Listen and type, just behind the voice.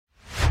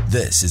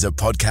This is a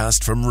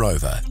podcast from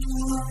Rover.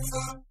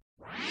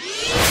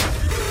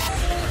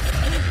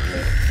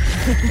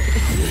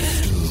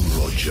 Mr.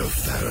 Roger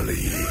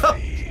Farrelly,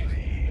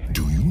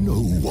 do you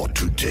know what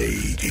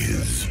today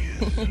is?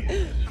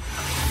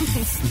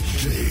 The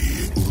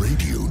day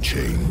radio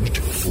changed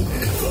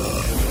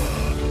forever.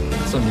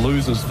 Some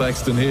losers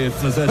faxed in here.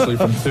 It's actually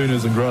from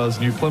Turners and Growers,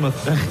 New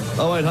Plymouth.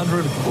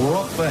 0800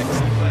 Rock Fax.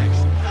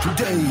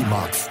 Today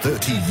marks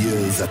 30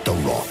 years at The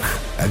Rock.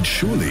 And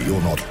surely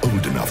you're not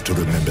old enough to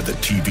remember the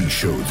TV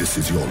show This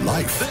Is Your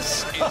Life.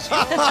 This is your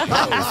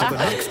life. For the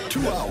next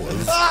 2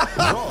 hours,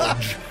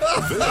 Rog,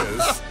 this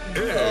is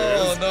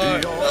Oh, no.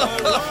 your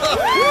life.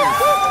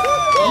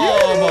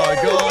 Oh, my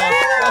God.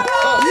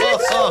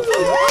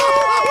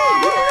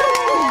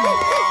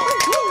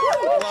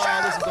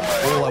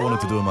 All I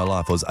wanted to do in my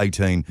life, I was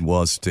 18,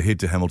 was to head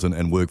to Hamilton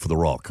and work for The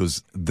Rock,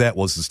 because that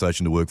was the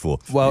station to work for.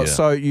 Well, Yeah.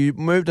 so you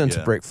moved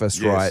into breakfast,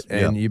 Yes, right?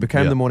 And yeah, you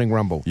became yeah. the Morning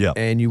Rumble. Yeah.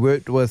 And you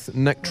worked with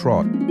Nick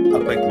Trott. A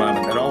big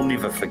moment that I'll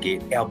never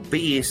forget. Our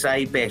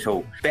BSA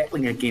battle,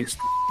 battling against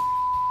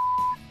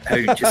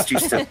who just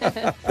used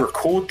to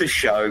record the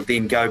show,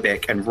 then go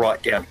back and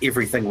write down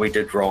everything we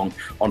did wrong.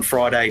 On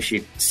Friday,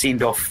 she'd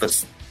send off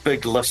this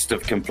big list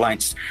of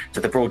complaints to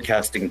the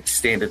Broadcasting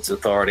Standards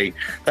Authority.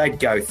 They'd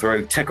go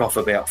through, tick off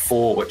about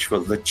 4, which were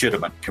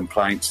legitimate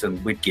complaints,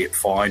 and we'd get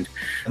fined.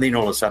 And then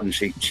all of a sudden,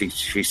 she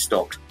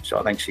stopped. So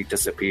I think she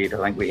disappeared. I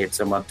think we had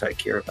someone take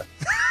care of it.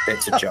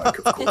 That's a joke,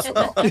 of course.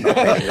 I'm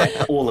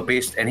not. All the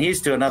best. And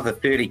here's to another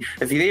 30.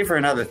 If you're there for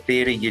another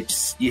 30,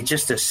 you're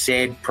just a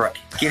sad prick.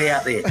 Get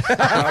out there.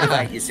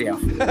 Motivate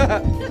yourself.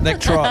 Nick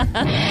Trott.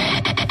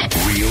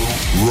 Real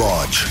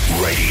Rog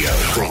Radio.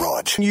 The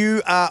Rog.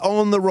 You are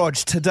on the Rog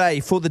today.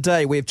 For the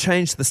day, we have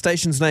changed the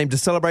station's name to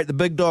celebrate the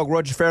big dog,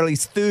 Roger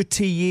Farrelly's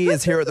 30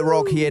 years here at the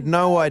Rock. He had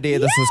no idea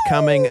this was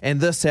coming. And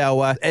this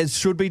hour, as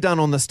should be done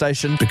on the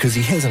station, Because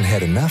he hasn't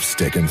had enough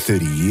stick in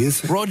 30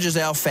 years. Roger's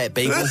our fat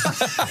beagle.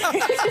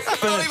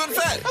 Not even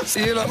fat.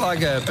 You look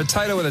like a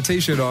potato with a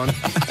t-shirt on.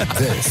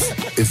 This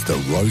is the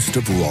Roast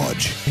of Rog.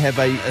 we have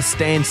a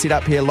stand set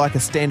up here like a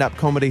stand-up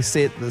comedy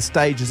set. The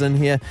stage is in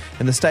here,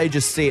 and the stage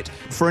is set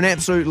for an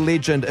absolute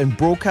legend in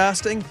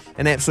broadcasting,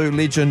 an absolute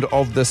legend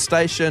of the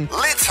station.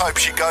 Let's hope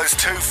she goes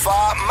too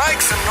far.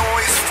 Make some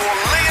noise for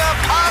Leah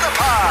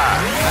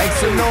Parnapar. Make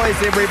some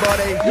noise,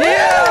 everybody.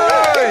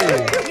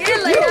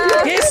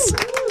 Yes.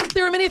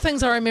 There are many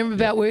things I remember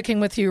about working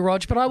with you,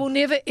 Rog, but I will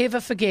never,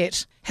 ever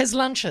forget his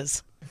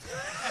lunches.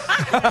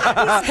 He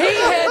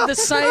had the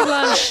same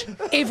lunch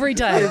every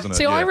day. Isn't it?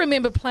 See, I Yeah.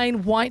 remember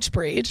plain white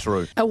bread,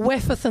 True. a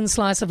wafer-thin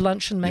slice of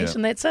luncheon meat, Yeah.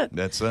 and that's it.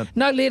 That's it.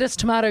 No lettuce,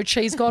 tomato,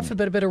 cheese, God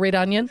forbid a bit of red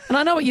onion. And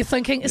I know what you're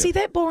thinking. Is he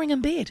that boring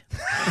in bed?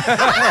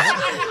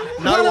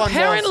 No one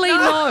Apparently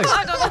no.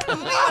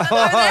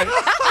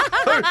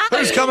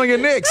 Who's coming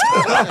in next?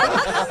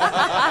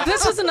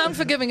 This is an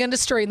unforgiving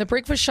industry, and the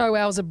breakfast show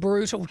hours are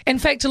brutal. In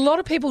fact, a lot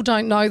of people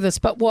don't know this,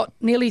 but what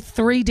nearly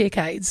 3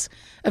 decades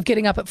of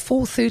getting up at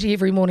 4:30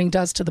 every morning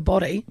does to the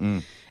body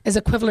is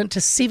equivalent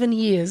to 7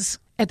 years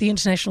at the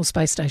International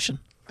Space Station.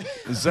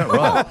 Is that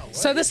right?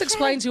 So this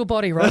explains your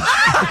body, Rog.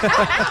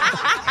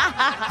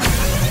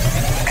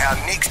 Our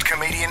next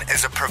comedian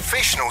is a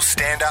professional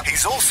stand-up.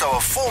 He's also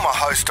a former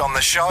host on the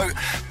show.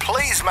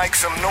 Please make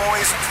some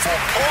noise for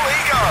Paul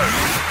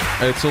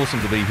Ego. It's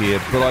awesome to be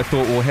here, but I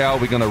thought, well, how are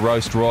we going to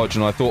roast Rog?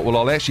 And I thought, well,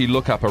 I'll actually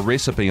look up a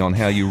recipe on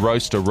how you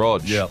roast a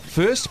Rog. Yeah.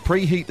 First,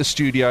 preheat the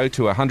studio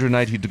to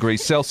 180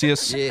 degrees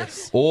Celsius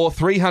or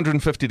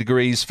 350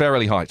 degrees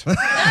Fahrenheit.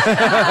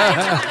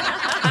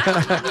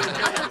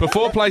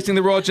 Before placing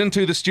the Rog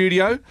into the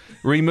studio,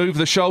 remove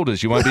the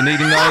shoulders. You won't be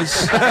needing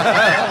those.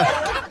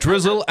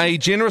 Drizzle a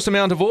generous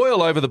amount of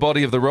oil over the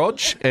body of the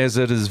Rog, as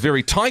it is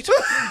very tight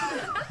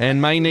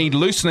and may need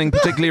loosening,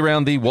 particularly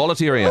around the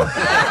wallet area.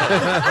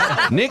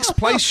 Next,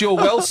 place your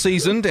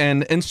well-seasoned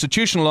and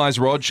institutionalised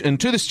Rog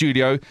into the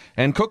studio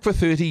and cook for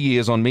 30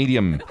 years on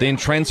medium. Then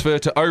transfer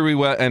to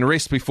Orewa and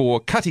rest before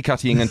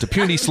cutting into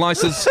puny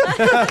slices,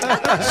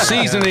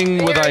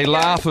 seasoning with a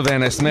laugh of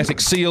an asthmatic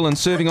seal and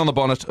serving on the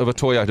bonnet of a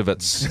Toyota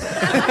Vitz.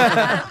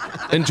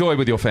 Enjoy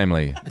with your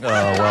family. Oh,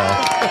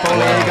 wow. Paul,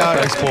 there you go.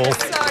 Thanks, Paul.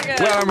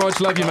 Well, Rog,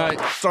 love you, mate.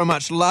 So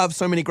much love,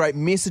 so many great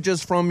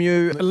messages from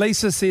you.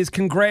 Lisa says,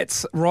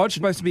 congrats, Rog.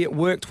 Supposed to be at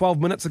work 12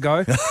 minutes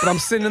ago, but I'm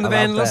sitting in the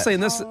van love that.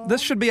 listening.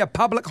 This should be a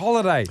public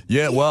holiday.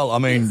 Yeah, well, I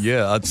mean,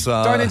 yeah, it's...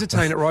 Don't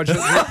entertain it, Rog. They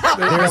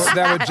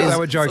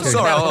were joking.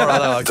 Sorry, all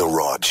right. The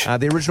Rog.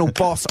 The original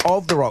boss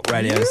of the Rock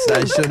radio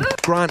station,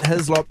 Grant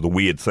Hislop. The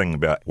weird thing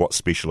about what's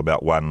special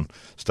about one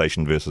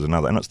station versus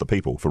another, and it's the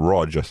people. For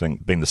Rog, I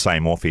think, being the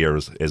same off air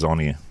as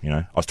on air, you know.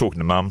 I was talking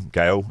to Mum,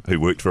 Gail, who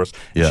worked for us,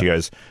 and she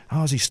goes,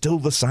 oh, is he still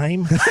the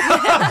same? And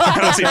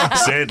I said,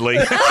 sadly.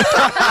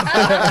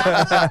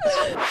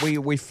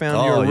 We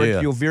found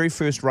your very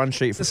first run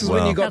sheet. This is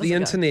when you got the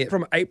internet,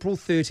 from April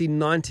 30,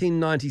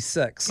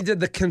 1996. You did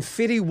the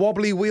confetti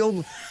wobbly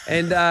wheel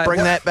and... Bring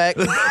that back.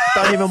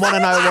 Don't even want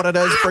to know what it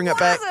is. Bring it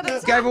back.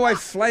 Gave away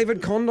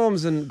flavoured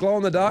condoms and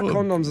glow-in-the-dark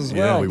condoms as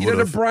well. we You did a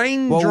would've.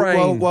 brain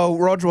drain. Well,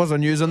 Rog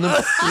wasn't using them.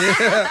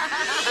 Yeah.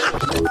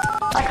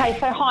 Okay,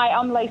 so hi,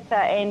 I'm Lisa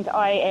and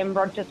I am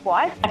Roger's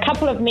wife. A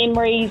couple of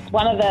memories.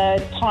 One of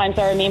the times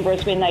I remember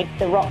is when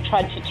The Rock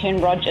tried to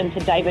turn Rog into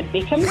David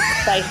Beckham.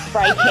 They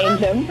spray tanned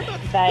him.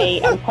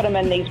 They put him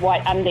in these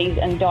white undies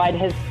and dyed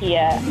his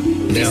hair.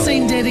 Have you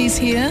seen Daddy's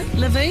hair,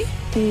 Livy?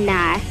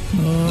 No.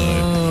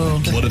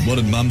 Oh. What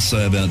did Mum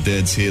say about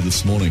Dad's hair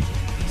this morning?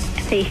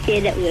 He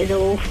said it was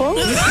awful.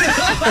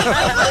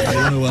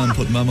 I want to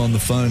put Mum on the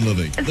phone,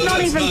 Livy. It's not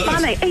even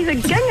funny. He's a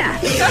ginger.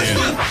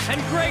 And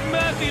Greg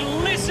Murphy,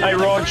 listen. Hey,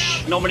 Rog,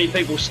 not many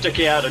people stick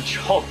out a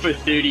job for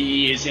 30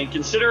 years, and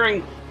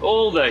considering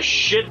all the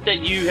shit that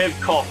you have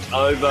copped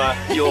over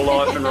your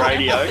life in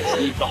radio,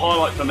 the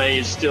highlight for me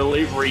is still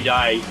every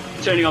day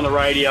turning on the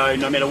radio,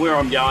 no matter where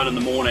I'm going in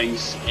the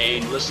mornings,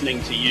 and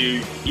listening to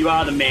you. You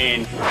are the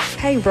man.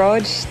 Hey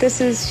Rog, this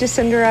is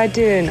Jacinda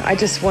Ardern. I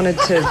just wanted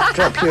to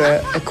drop you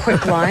a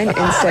quick line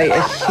and say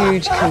a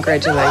huge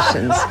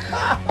congratulations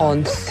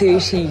on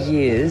 30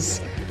 years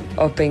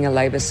of being a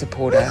Labour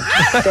supporter.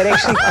 That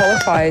actually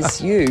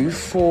qualifies you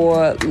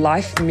for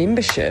life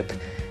membership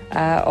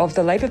of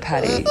the Labour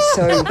Party.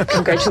 So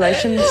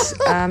congratulations,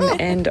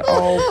 and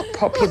I'll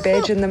pop your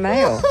badge in the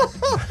mail.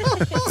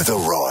 The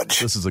Rog.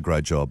 This is a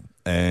great job.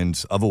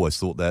 And I've always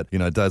thought that,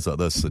 days like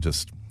this are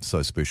just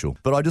so special.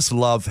 But I just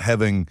love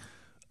having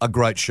a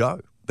great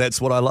show. That's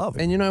what I love.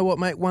 And you know what,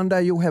 mate? One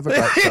day you'll have a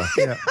great show.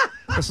 Yeah.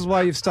 This is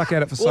why you've stuck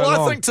at it for so long.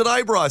 Well, I think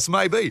today, Bryce,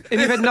 maybe. And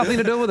you've had nothing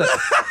to do with it.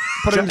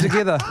 Putting them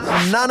together.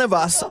 None of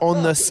us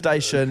on this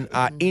station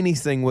are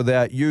anything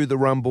without you, the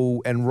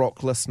Rumble and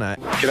Rock listener.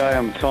 G'day,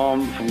 I'm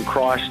Tom from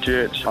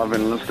Christchurch. I've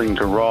been listening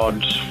to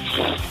Rog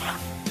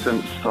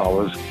since I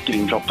was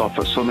getting dropped off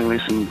at swimming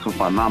lessons with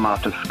my mum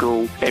after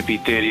school. Happy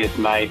 30th,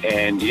 mate,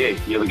 and yeah,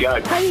 here we go.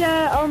 Hey,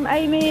 I'm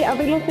Amy. I've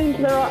been listening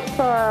to The Rock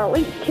for at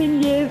least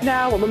 10 years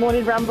now, on the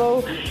Morning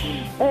Rumble.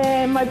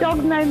 And my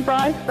dog's named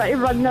Bryce, but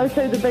everyone knows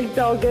who the big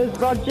dog is.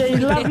 Roger,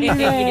 love you,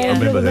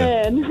 man. You're the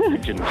man.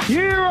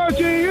 Yeah,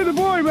 Roger, you're the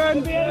boy,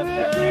 man.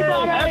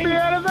 Happy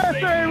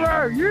anniversary,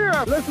 Rog.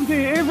 Yeah, listen to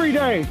you every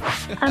day.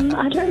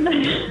 I don't know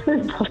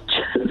who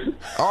Roger.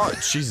 Oh,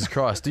 Jesus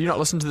Christ. Do you not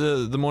listen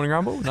to the Morning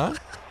Rumble? No?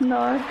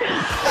 No.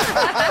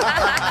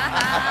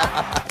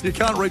 You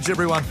can't reach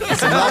everyone.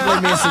 Some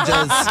lovely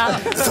messages.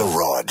 The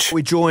Rog.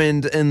 We're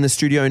joined in the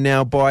studio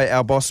now by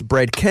our boss,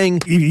 Brad King.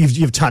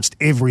 You've touched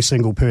every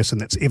single person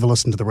that's ever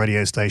listened to the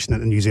radio station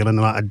in New Zealand,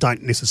 and I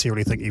don't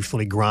necessarily think you've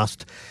fully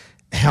grasped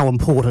how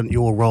important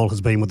your role has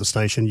been with the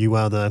station. You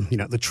are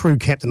the true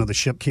captain of the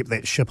ship, kept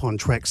that ship on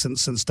track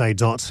since day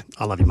dot.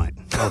 I love you, mate.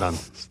 Well done.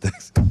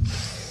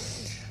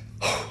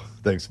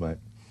 Thanks, mate.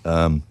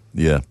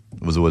 Yeah,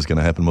 it was always going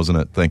to happen, wasn't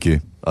it? Thank you.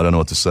 I don't know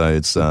what to say.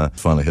 It's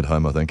finally hit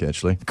home, I think,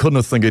 actually. Couldn't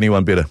have think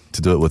anyone better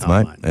to do it with,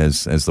 mate,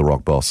 as the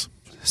Rock boss.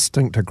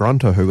 Stink to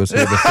Grunter, who was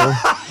here before.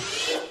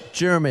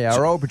 Jeremy,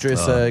 our old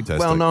producer,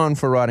 well known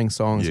for writing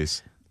songs.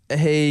 Yes.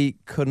 He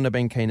couldn't have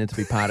been keener to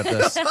be part of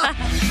this.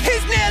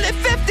 He's nearly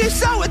 50,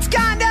 so it's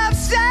kind of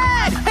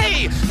sad.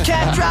 He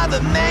can't drive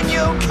a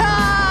manual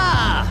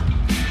car.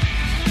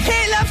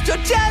 He loves to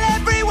tell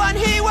everyone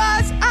he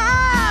was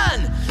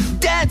on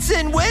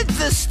Dancing with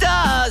the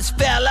Stars,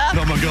 fella.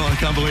 Oh my God, I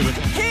can't believe it.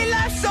 He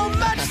laughed so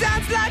much,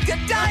 sounds like a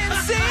dying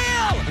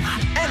seal,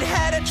 and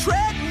had a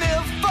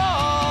treadmill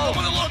fall.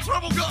 With a lot of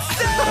trouble, guys.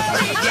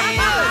 30 years,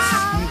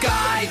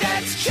 guy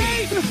that's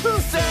cheap.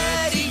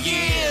 30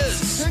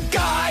 years,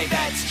 guy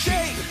that's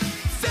cheap.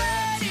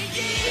 30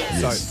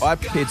 years. So I've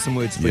prepared some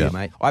words for you,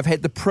 mate. I've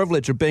had the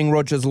privilege of being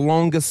Roger's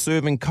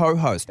longest-serving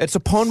co-host. It's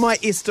upon my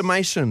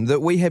estimation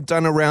that we have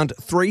done around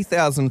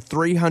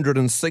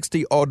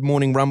 3,360 odd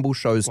Morning Rumble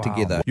shows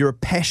together. You're a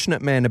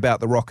passionate man about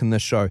the Rock in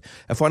this show.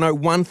 If I know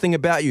one thing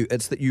about you,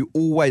 it's that you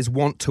always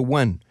want to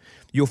win.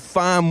 You're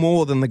far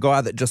more than the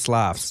guy that just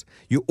laughs.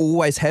 You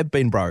always have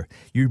been, bro.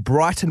 You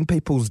brighten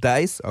people's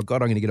days. Oh,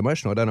 God, I'm going to get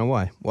emotional. I don't know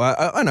why. Well,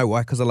 I know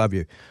why, because I love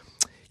you.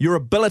 Your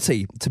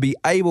ability to be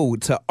able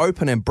to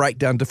open and break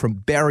down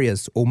different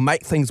barriers or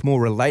make things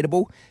more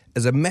relatable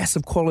is a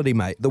massive quality,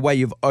 mate. The way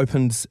you've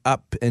opened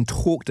up and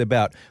talked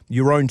about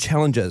your own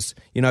challenges,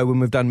 when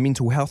we've done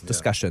mental health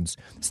discussions,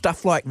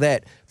 stuff like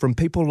that from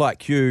people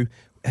like you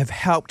have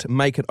helped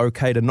make it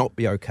okay to not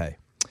be okay.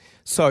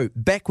 So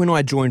back when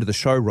I joined the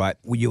show, right,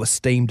 you were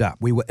steamed up.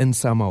 We were in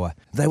Samoa.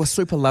 They were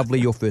super lovely,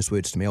 your first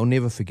words to me. I'll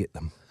never forget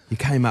them. You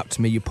came up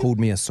to me, you pulled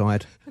me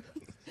aside,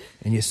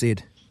 and you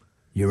said,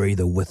 "You're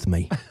either with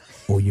me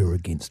or you're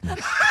against me."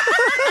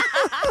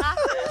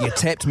 You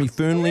tapped me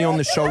firmly on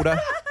the shoulder,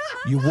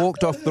 you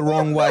walked off the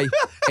wrong way,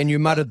 and you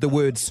muttered the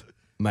words,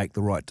 "Make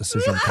the right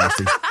decision,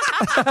 Casey."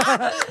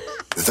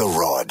 The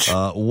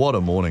Rog. What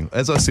a morning.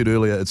 As I said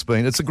earlier, it's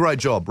a great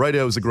job.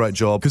 Radio is a great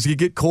job because you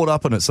get caught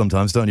up in it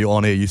sometimes, don't you,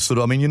 on air? You sort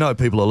of,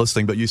 people are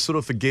listening, but you sort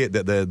of forget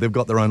that they've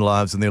got their own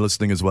lives and they're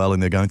listening as well,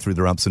 and they're going through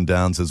their ups and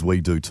downs as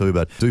we do too.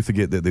 But do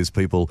forget that there's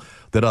people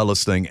that are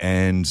listening,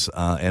 and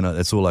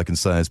that's all I can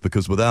say is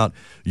because without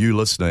you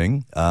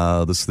listening,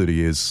 this 30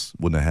 years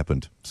wouldn't have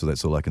happened. So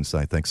that's all I can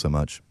say. Thanks so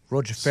much.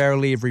 Roger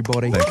Farrelly,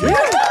 everybody. Thank you.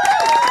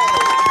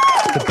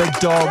 The big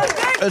dog.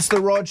 It's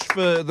the Rog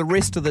for the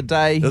rest of the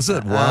day. Is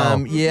it? Wow.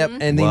 Yep.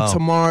 And then Wow.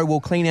 tomorrow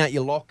we'll clean out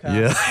your locker.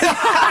 Yeah.